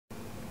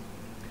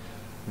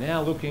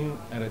Now looking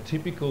at a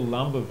typical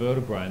lumbar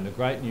vertebrae, and the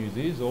great news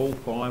is all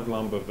 5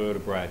 lumbar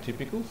vertebrae are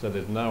typical, so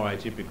there's no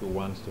atypical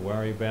ones to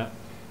worry about.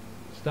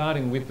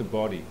 Starting with the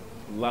body,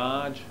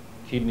 large,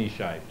 kidney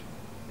shaped.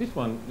 This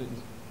one,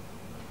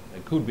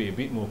 it could be a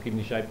bit more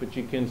kidney shaped, but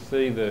you can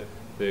see the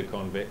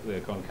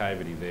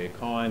concavity there,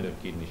 kind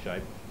of kidney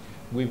shaped.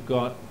 We've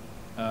got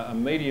a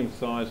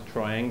medium-sized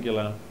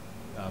triangular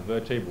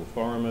vertebral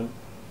foramen.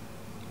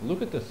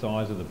 Look at the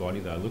size of the body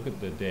though, look at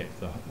the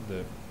depth,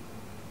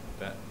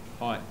 that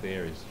height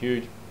there is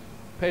huge.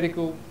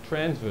 Pedicle,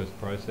 transverse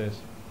process,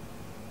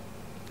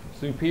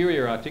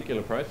 superior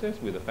articular process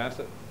with a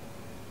facet,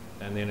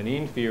 and then an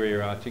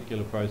inferior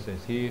articular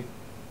process here,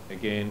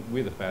 again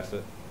with a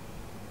facet,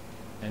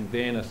 and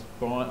then a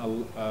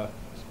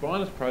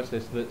spinous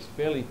process that's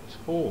fairly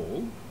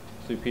tall,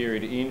 superior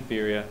to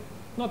inferior,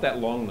 not that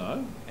long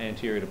though,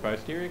 anterior to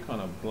posterior,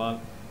 kind of blunt,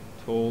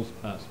 tall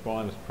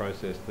spinous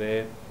process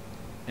there.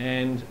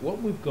 And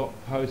what we've got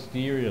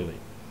posteriorly,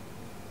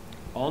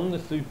 on the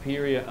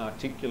superior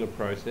articular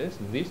process,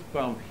 this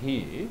bump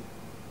here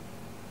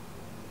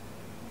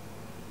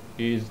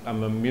is a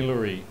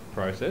mammillary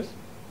process.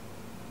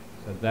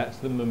 So that's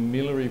the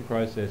mammillary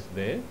process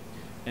there.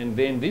 And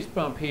then this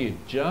bump here,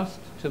 just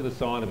to the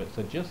side of it,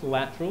 so just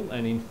lateral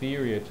and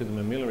inferior to the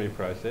mammillary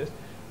process,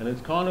 and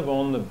it's kind of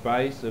on the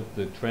base of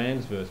the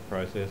transverse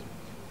process.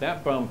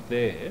 That bump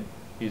there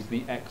is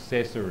the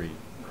accessory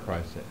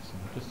process.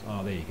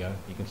 Oh, there you go.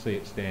 You can see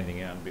it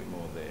standing out a bit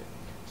more there.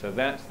 So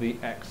that's the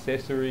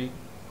accessory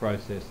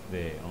process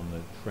there on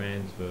the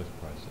transverse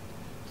process.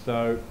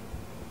 So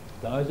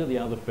those are the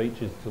other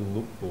features to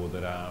look for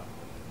that are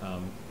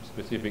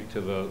specific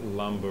to the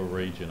lumbar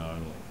region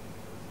only.